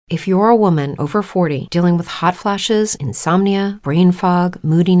If you're a woman over 40 dealing with hot flashes, insomnia, brain fog,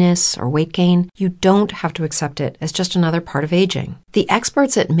 moodiness, or weight gain, you don't have to accept it as just another part of aging. The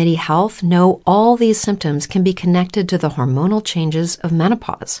experts at MIDI Health know all these symptoms can be connected to the hormonal changes of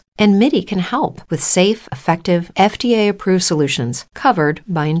menopause. And MIDI can help with safe, effective, FDA-approved solutions covered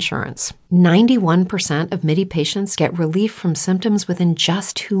by insurance. 91% of MIDI patients get relief from symptoms within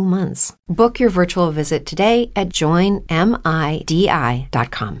just 2 months. Book your virtual visit today at joinmidi.com.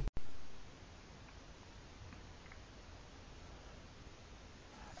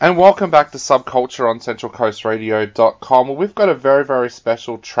 And welcome back to Subculture on CentralCoastRadio.com. Well, we've got a very, very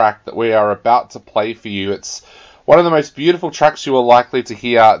special track that we are about to play for you. It's one of the most beautiful tracks you are likely to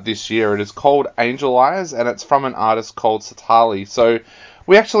hear this year. It is called Angel Eyes, and it's from an artist called Seetali. So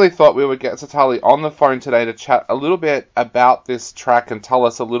we actually thought we would get Seetali on the phone today to chat a little bit about this track and tell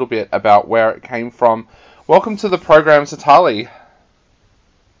us a little bit about where it came from. Welcome to the program, Seetali.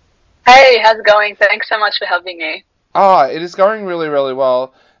 Hey, how's it going? Thanks so much for having me. It is going really, really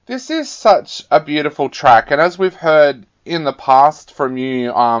well. This is such a beautiful track, and as we've heard in the past from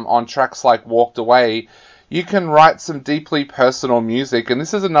you on tracks like Walked Away, you can write some deeply personal music, and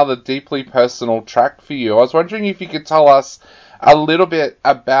this is another deeply personal track for you. I was wondering if you could tell us a little bit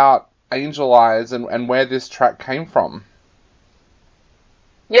about Angel Eyes and where this track came from.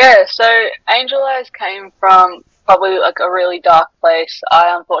 Yeah, so Angel Eyes came from probably like a really dark place.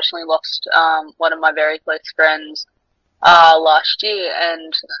 I unfortunately lost one of my very close friends last year,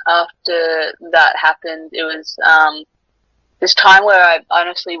 and after that happened, it was this time where I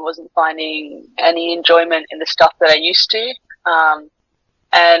honestly wasn't finding any enjoyment in the stuff that I used to,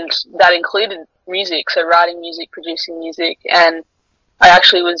 and that included music, so writing music, producing music, and I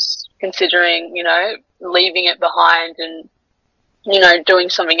actually was considering, leaving it behind and, doing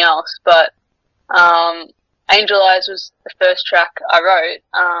something else, but Angel Eyes was the first track I wrote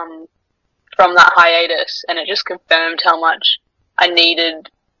from that hiatus, and it just confirmed how much I needed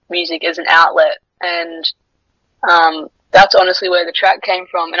music as an outlet, and that's honestly where the track came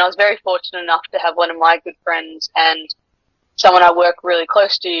from. And I was very fortunate enough to have one of my good friends and someone I work really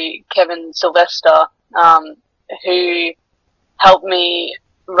close to, Kevin Sylvester, who helped me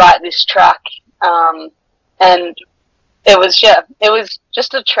write this track, and it was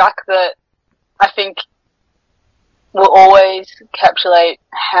just a track that I think will always encapsulate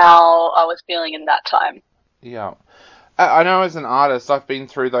how I was feeling in that time. Yeah. I know as an artist, I've been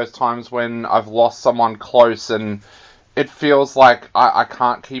through those times when I've lost someone close and it feels like I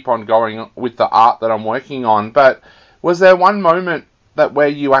can't keep on going with the art that I'm working on. But was there one moment that where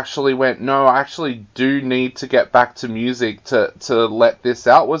you actually went, no, I actually do need to get back to music to let this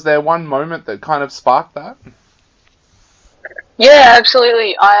out? Was there one moment that kind of sparked that? Yeah,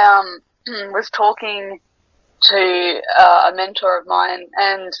 absolutely. I was talking to a mentor of mine,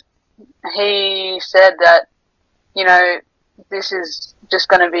 and he said that, this is just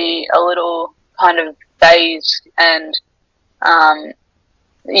going to be a little kind of phase, and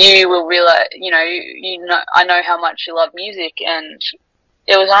you will realize, I know how much you love music, and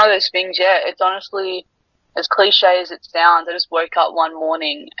it was one of those things, it's honestly, as cliche as it sounds, I just woke up one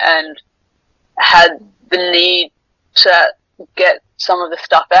morning and had the need to get some of the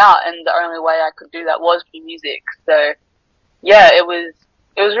stuff out, and the only way I could do that was through music. So yeah, it was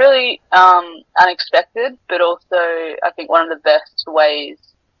really unexpected, but also I think one of the best ways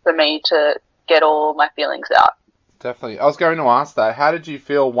for me to get all my feelings out. Definitely. I was going to ask that. How did you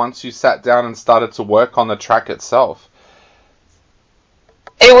feel once you sat down and started to work on the track itself?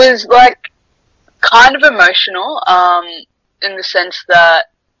 It was like kind of emotional, in the sense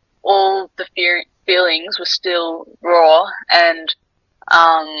that all the feelings were still raw, and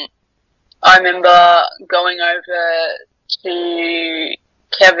I remember going over to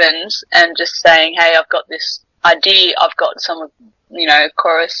Kevin's and just saying, hey, I've got this idea, I've got some of,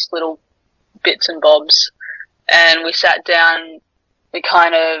 chorus little bits and bobs, and we sat down, we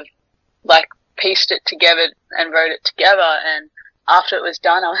kind of like pieced it together and wrote it together, and after it was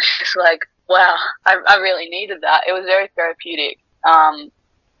done, I was just like, wow, I really needed that. It was very therapeutic. And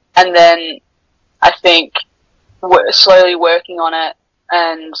then I think slowly working on it,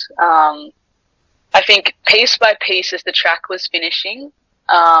 and I think piece by piece as the track was finishing,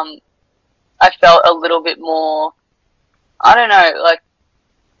 I felt a little bit more, I don't know, like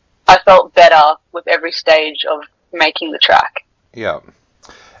I felt better with every stage of making the track. Yeah.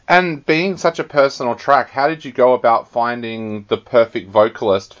 And being such a personal track, how did you go about finding the perfect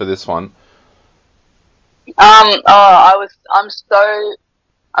vocalist for this one? I'm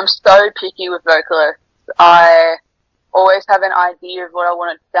so picky with vocalists. I always have an idea of what I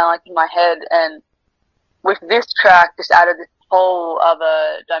want it to sound like in my head, and with this track, just out of this whole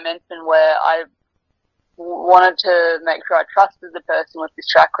other dimension where I wanted to make sure I trusted the person with this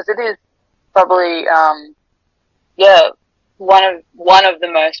track, because it is probably one of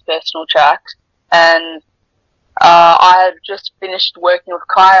the most personal tracks. And I had just finished working with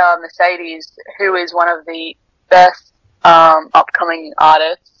Kaya Mercedes, who is one of the best upcoming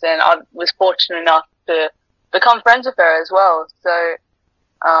artists, and I was fortunate enough to become friends with her as well. So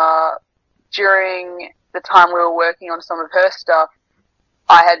during the time we were working on some of her stuff,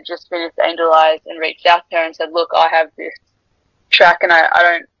 I had just finished Angel Eyes and reached out to her and said, look, I have this track and I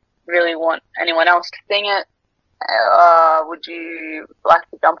don't really want anyone else to sing it. Would you like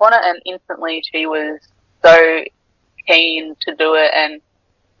to jump on it? And instantly she was so keen to do it. And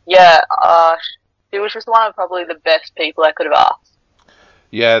she was just one of probably the best people I could have asked.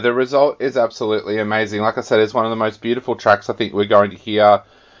 Yeah, the result is absolutely amazing. Like I said, it's one of the most beautiful tracks I think we're going to hear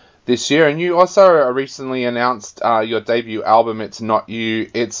this year. And you also recently announced your debut album, It's Not You,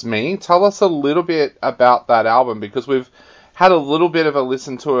 It's Me. Tell us a little bit about that album, because we've had a little bit of a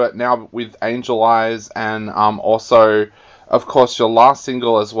listen to it now with Angel Eyes, and also, of course, your last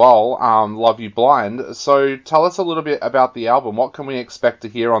single as well, Love You Blind. So tell us a little bit about the album. What can we expect to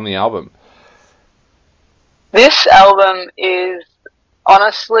hear on the album? This album is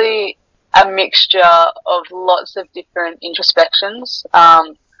honestly a mixture of lots of different introspections.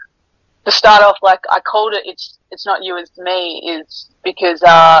 To start off, like I called it, it's not you, it's me, is because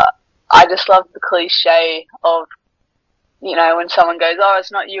I just love the cliche of, you know, when someone goes, oh,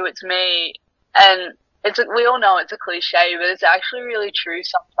 it's not you, it's me, and we all know it's a cliche, but it's actually really true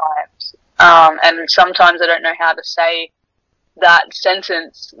sometimes. And sometimes I don't know how to say that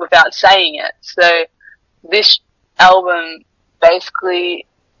sentence without saying it. So this album basically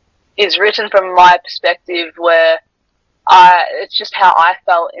is written from my perspective, where it's just how I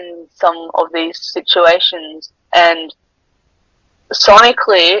felt in some of these situations, and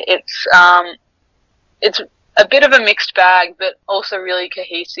sonically it's a bit of a mixed bag, but also really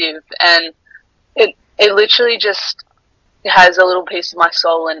cohesive, and it literally just has a little piece of my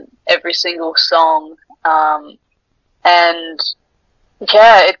soul in every single song. And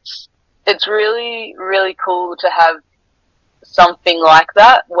yeah, it's really, really cool to have something like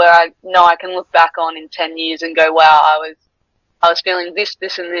that, where I know I can look back on in 10 years and go, wow, I was feeling this,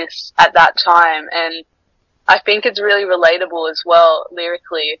 and this at that time. And I think it's really relatable as well,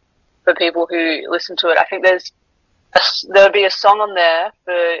 lyrically, for people who listen to it. I think there'll be a song on there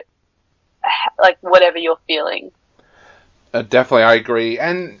for, like, whatever you're feeling. Definitely, I agree.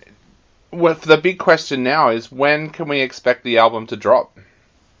 And the big question now is, when can we expect the album to drop?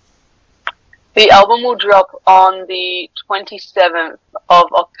 The album will drop on the 27th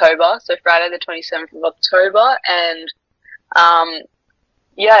of October, so Friday the 27th of October, and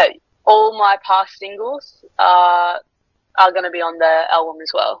all my past singles are going to be on the album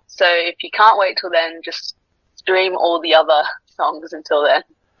as well. So if you can't wait till then, just stream all the other songs until then.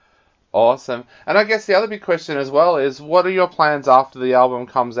 Awesome. And I guess the other big question as well is, what are your plans after the album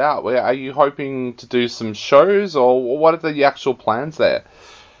comes out? Are you hoping to do some shows, or what are the actual plans there?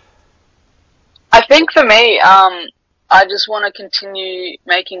 I think for me, I just want to continue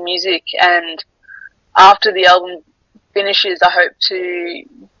making music, and after the album finishes, I hope to, you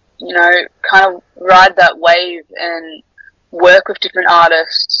know, kind of ride that wave and work with different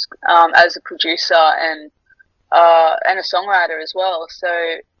artists as a producer and a songwriter as well. So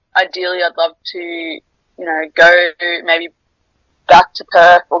ideally, I'd love to, you know, go maybe back to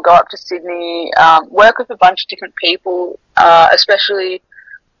Perth or go up to Sydney, work with a bunch of different people, especially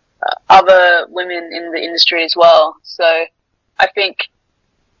other women in the industry as well. So I think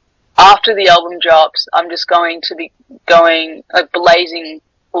after the album drops, I'm just going to be going blazing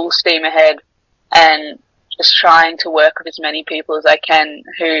full steam ahead and just trying to work with as many people as I can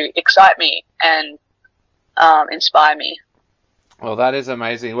who excite me and inspire me. Well, that is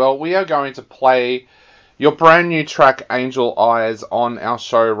amazing. Well, we are going to play your brand new track, Angel Eyes, on our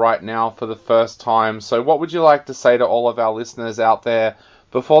show right now for the first time. So what would you like to say to all of our listeners out there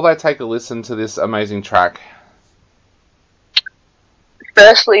before they take a listen to this amazing track?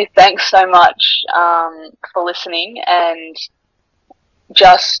 Firstly, thanks so much for listening, and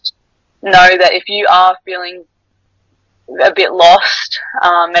just know that if you are feeling a bit lost,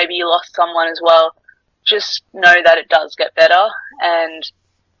 maybe you lost someone as well, just know that it does get better, and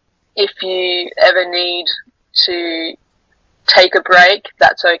if you ever need to take a break,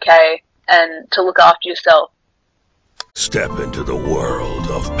 that's okay, and to look after yourself. Step into the world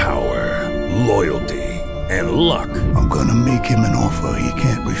of power, loyalty, and luck. I'm gonna make him an offer he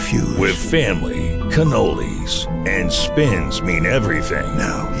can't refuse. With family, cannolis, and spins mean everything.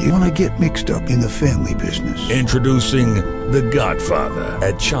 Now, you wanna get mixed up in the family business. Introducing The Godfather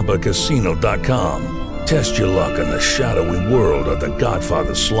at ChumbaCasino.com. Test your luck in the shadowy world of The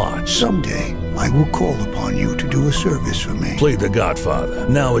Godfather slot. Someday, I will call upon you to do a service for me. Play The Godfather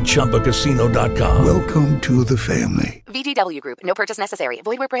now at ChumbaCasino.com. Welcome to the family. VGW Group. No purchase necessary.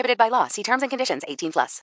 Void where prohibited by law. See terms and conditions. 18+.